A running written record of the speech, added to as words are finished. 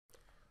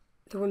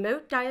The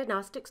Remote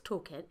Diagnostics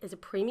Toolkit is a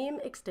premium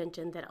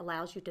extension that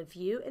allows you to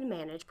view and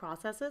manage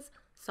processes,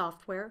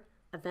 software,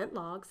 event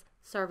logs,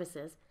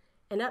 services,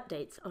 and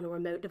updates on a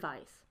remote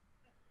device.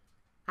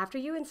 After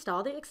you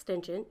install the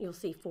extension, you'll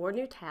see 4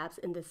 new tabs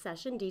in the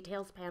Session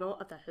Details panel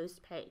of the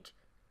host page.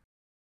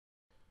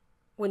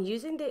 When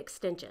using the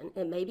extension,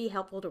 it may be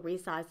helpful to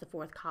resize the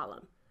 4th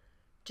column.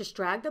 Just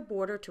drag the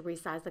border to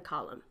resize the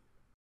column.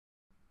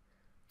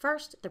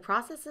 First, the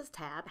Processes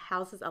tab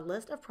houses a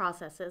list of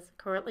processes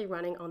currently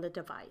running on the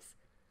device.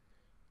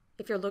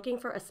 If you're looking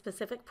for a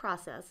specific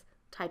process,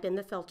 type in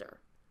the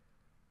filter.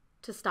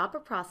 To stop a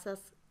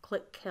process,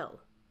 click Kill.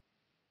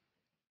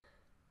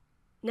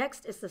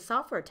 Next is the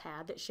Software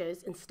tab that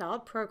shows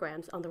installed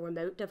programs on the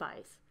remote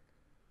device.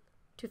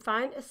 To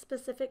find a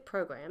specific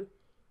program,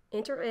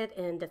 enter it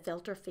in the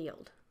Filter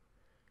field.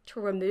 To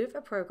remove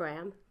a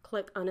program,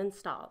 click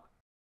Uninstall.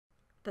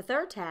 The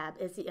 3rd tab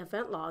is the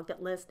event log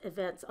that lists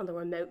events on the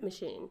remote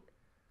machine.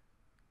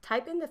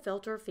 Type in the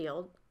Filter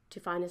field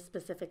to find a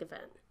specific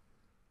event.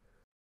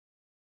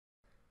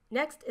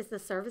 Next is the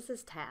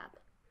Services tab.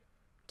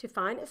 To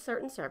find a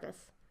certain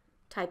service,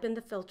 type in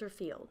the Filter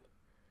field.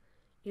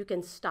 You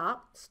can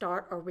stop,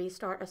 start, or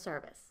restart a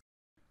service.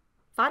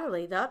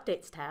 Finally, the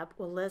Updates tab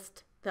will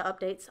list the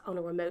updates on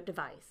a remote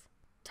device.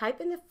 Type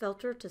in the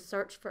filter to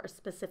search for a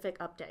specific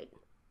update.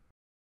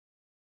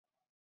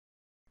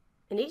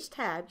 In each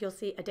tab, you'll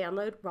see a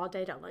Download Raw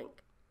Data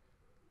link.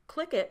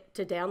 Click it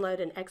to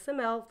download an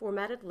XML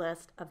formatted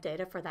list of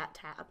data for that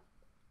tab.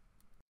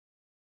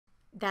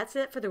 That's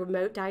it for the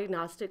Remote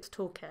Diagnostics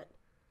Toolkit.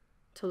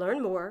 To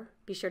learn more,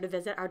 be sure to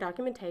visit our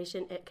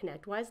documentation at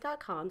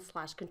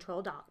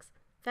connectwise.com/controldocs.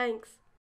 Thanks.